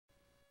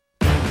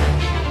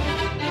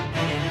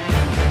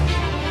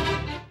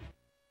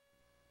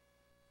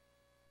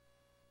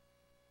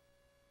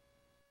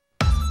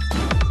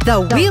The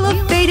wheel of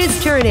fate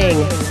is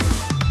turning.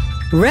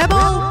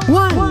 Rebel 1,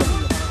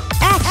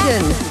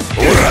 action!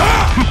 ほ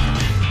ら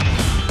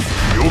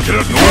よけらノ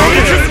ー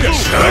リ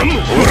スが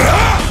ほら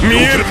見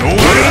えるノーリ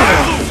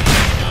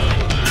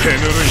ス手ぬ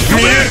るい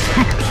見える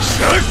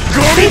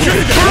ゴミキュ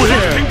ッ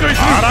展開す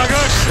るあらが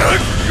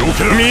よ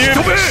けら見える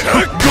ゴ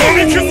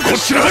ミキュッこ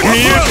ちら見え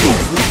る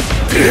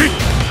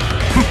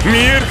見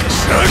える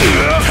叩く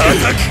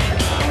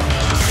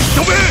人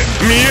べ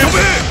見える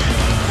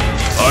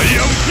アイ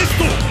アンフィス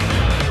ト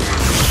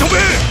人べ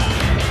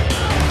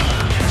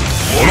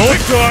もっ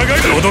と上が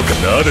り届か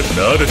なで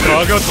なで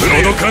蚊が届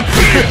かん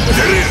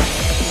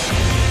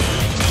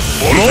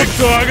もっ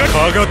と上がり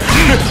蚊が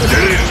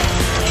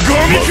ゴ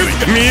ミキュッ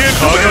見える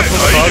蚊が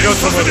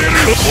させてる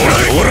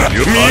ほら見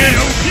える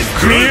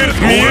見える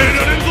見える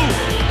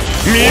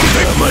見える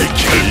マイ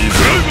キャリー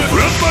ズブ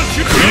ラッバー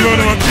シュ今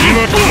のは今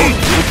と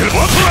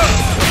ワトラ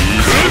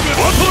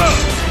ワトラ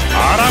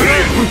あらが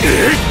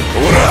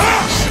ほら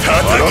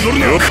叩き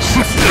よくゴ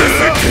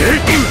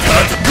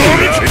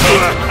ミキュッ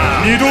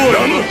二度はほ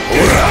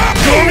ら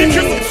ゴミキ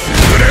ュッ潰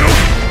れろゴ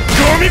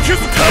ミキュッ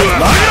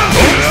マヤ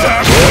ほら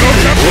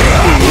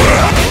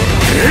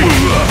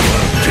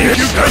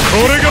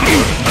これが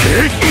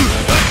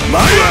マ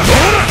ヤほ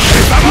ら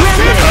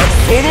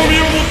その身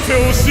をもって教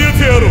え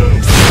てやろう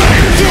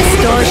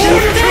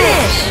Distortion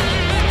finish!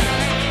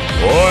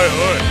 おいお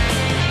い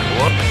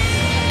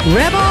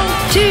Rebel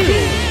 2,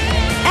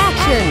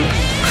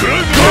 action! ゴミ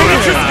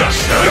キュッが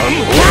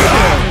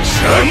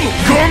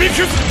ゴミ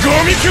キュッゴ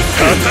ミキュッ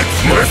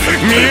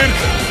見える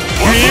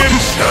見える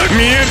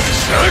見える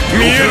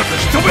見える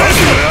人べ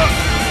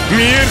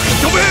見える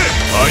人べ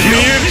見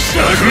える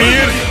見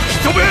える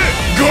人べ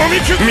ゴ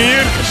ミキュッ見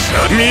える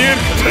見える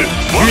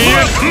見える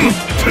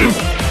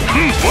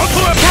ワ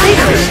トラ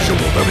一緒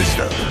のダメージ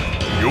だ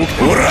よ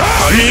くほら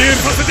見え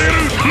させてやる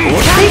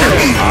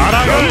あ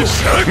らが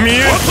見え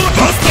るバスター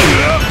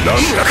なん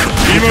だ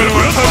今の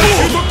はシ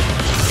ュート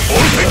お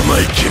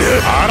前きれ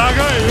あら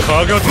がえ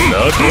かがつ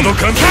な届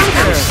かん受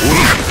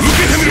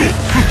けてみろお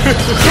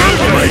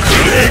前き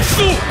れ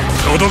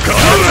届かん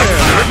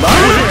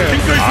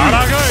あ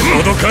らがえ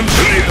届かん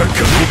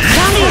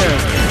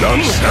なん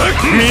だ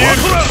見える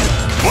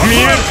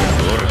見える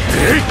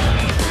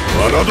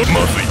まだど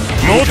まずい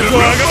もっと上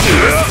がって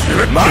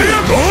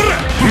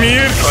見え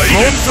るもっ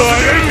と上が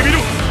る見ろ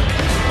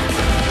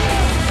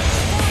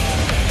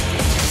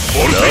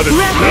俺だって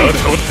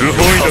不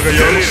本意だがや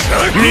れ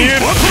見え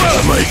る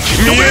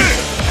見える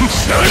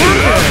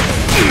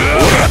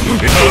ほら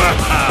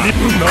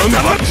なん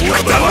だく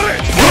たば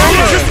れ愚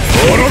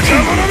か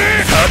者めほ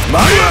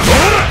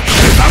ら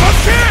くたばっ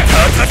て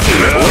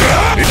ほ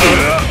ら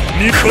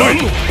ニコイ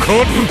ゴ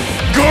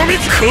ミ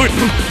キュゴ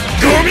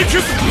ミキ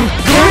ュゴ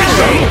ミ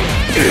さん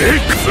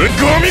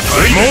ゴミも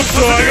っ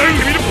と上がる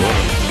見ろ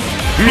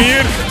見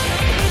える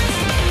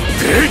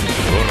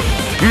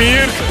見える見え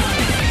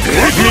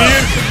る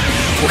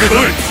Look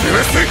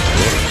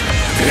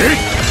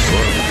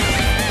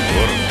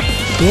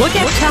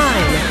at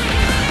time!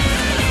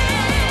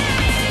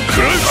 も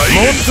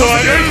っと上が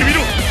る見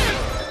ろ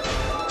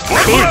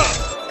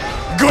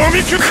ゴ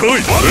ミキュッ来い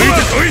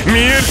見え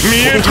る見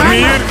える見え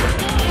る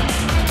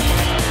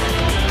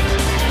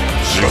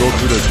地獄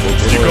で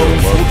時間を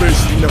想定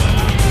していなかっ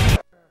た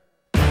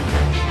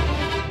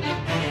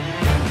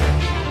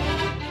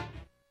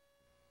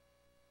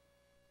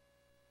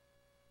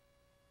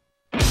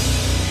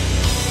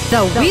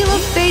The wheel of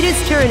fate is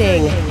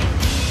turning.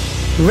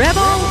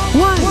 Rebel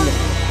 1,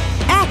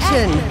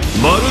 action!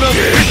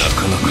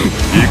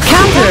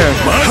 Counter!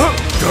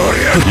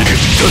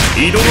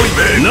 移動ない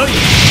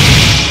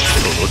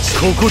こ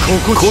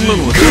んな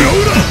のは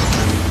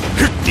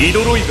移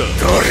動いが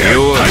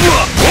弱い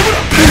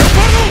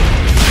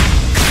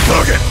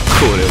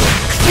これは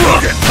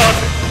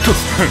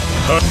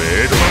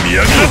メイドの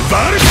宮城の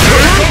バルク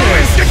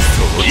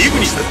イグ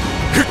ニス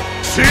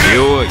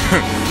弱い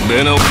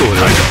レナオコー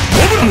ラこ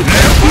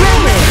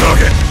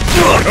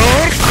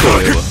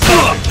れは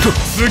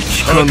月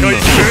破壊空間の一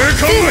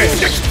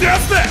撃ってや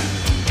つだ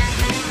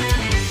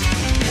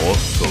もっ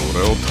と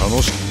俺を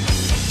楽しく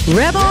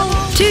Rebel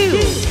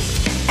 2,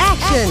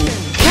 action!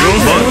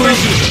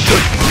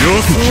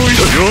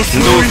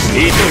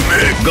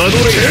 ガドレ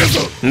イ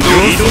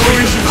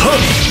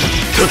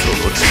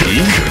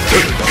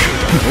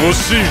欲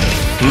しい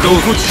ど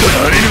こちだ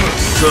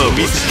サー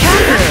ビスこ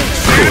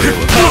れ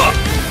は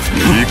い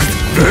く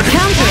つ予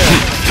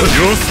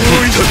想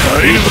以上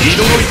足りぬ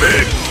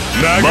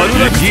マル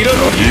ナギラ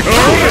のい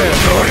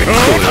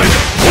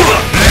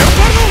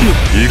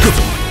く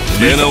ぞ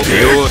レナオよ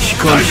引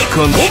かんこ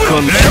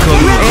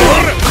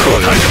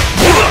れ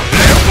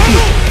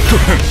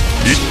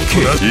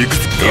いく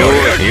つ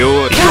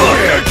弱い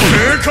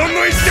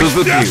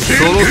続き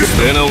その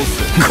出直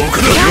すここ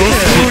だ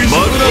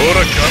マルナ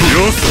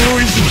予想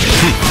以上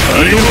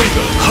足りぬ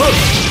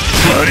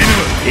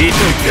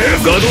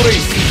ガドレイ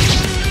ス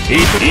移動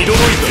いた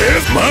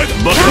バッ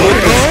クを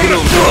作ろう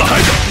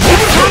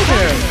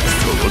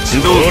その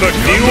どうリ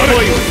オバ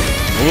イオ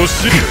欲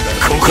しい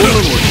ここなの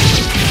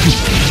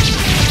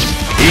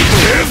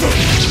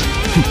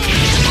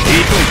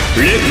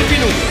レフビ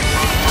ノ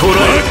トラ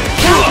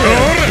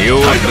イ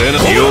弱だな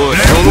弱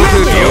その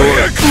手で弱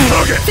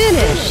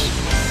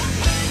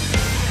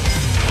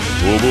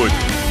覚えて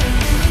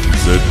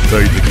絶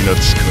対的な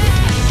力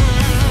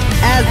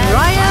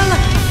Azrael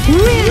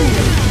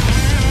wins!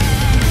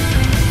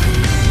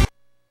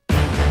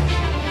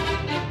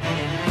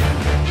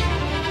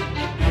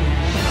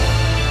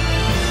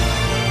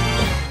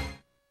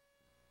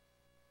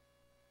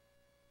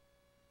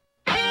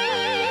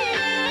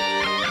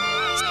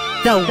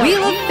 The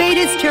Wheel of Fate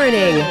is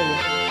turning.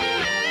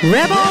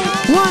 Rebel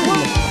 1,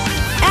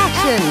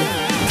 action!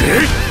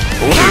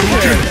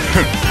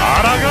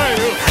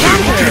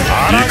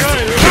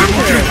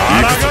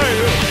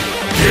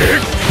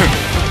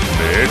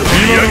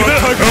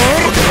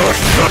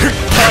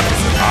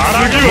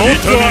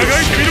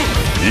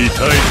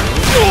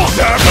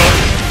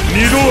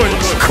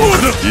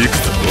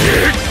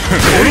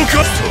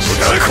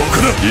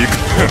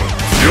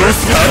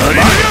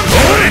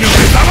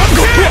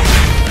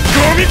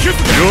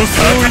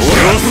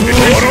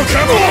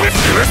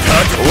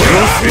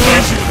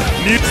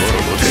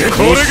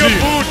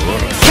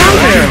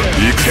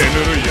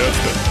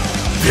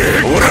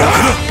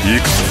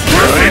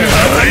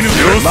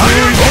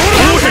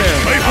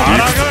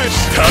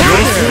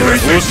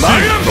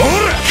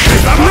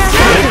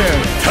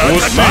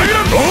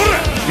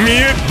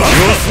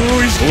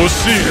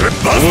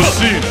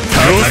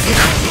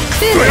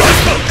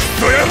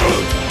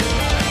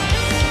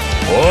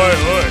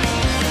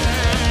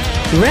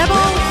 Rebel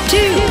 2,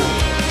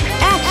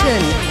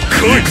 action!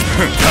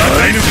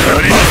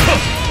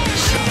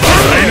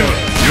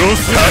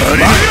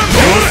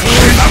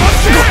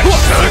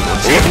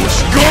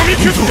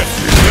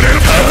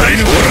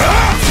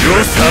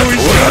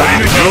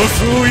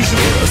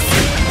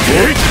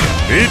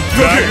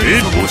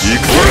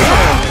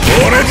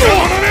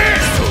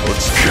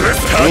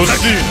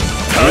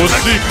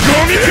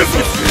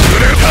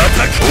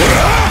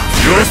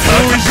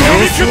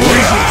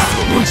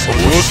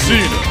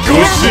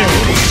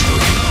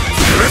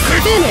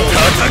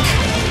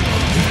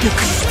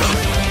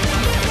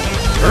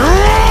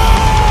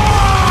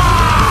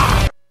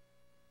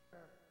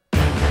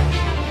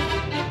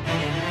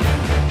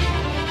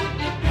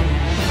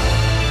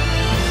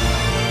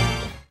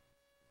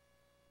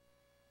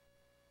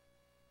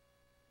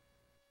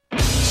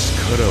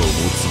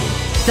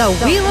 The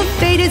Wheel of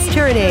Fate is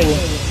turning.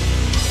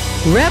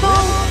 Rebel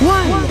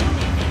 1,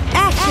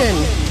 action!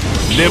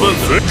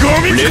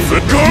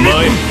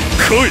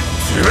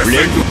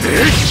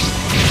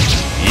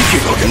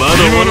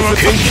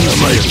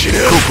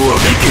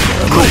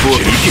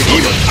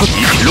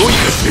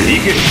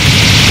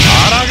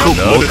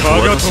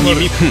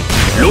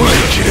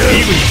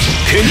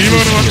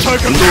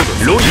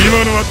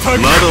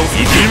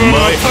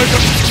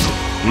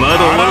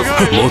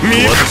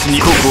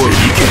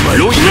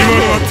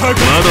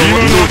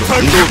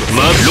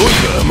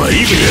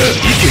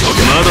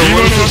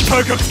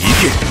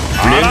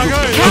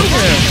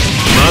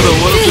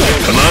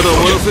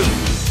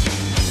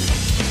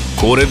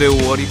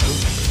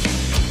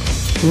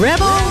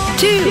 Rebel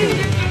 2,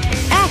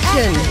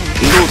 action!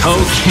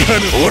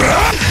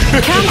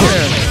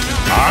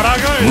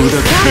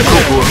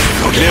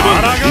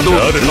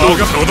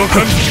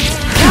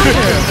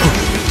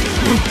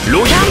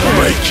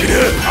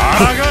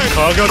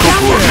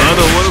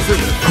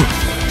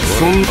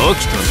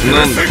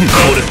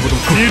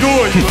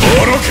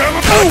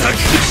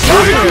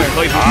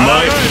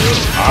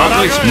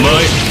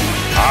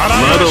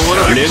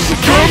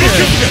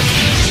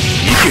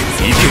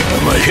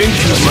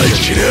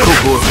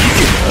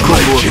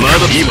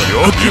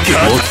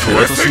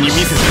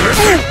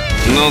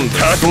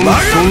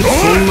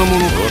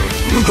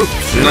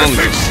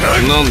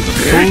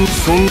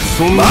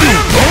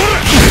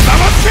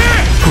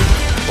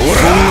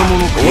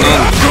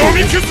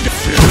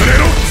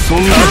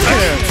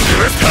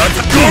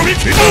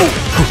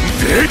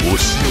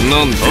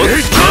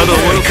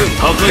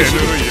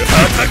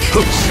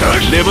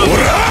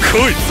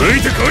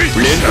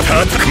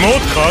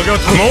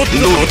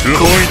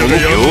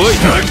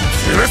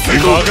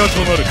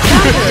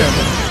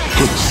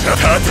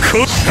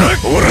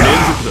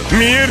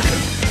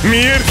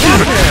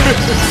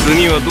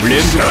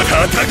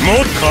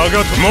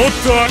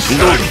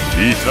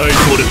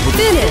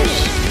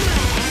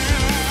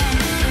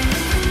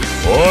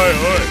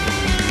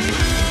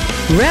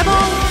 Rebel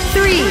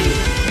 3,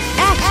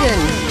 action!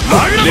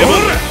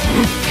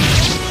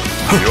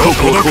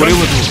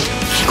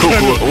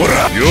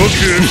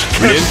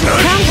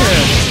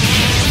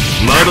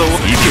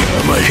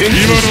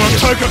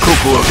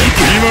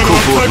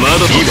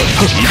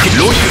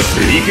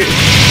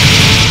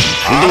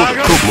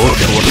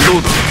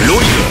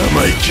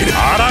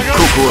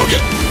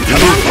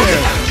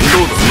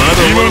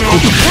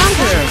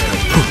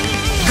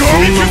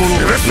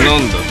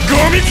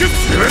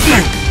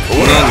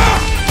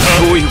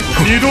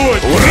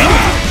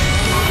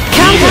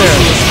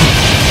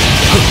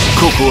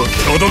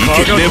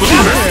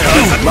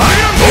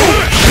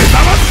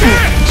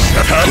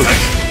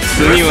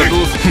 Rebel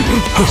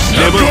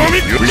ゴミ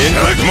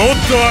も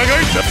っとあ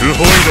がいた不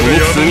本意だ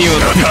よ。次は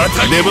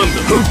出番だ。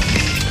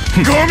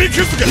ゴミく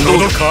ずが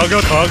届か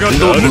が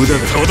どう無駄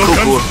だ。届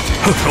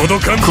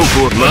かんこ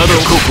こはまだ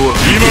ここは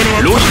今の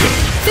はロイが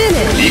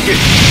行け。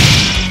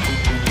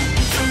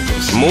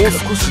もう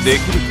少しで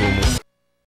きると思う。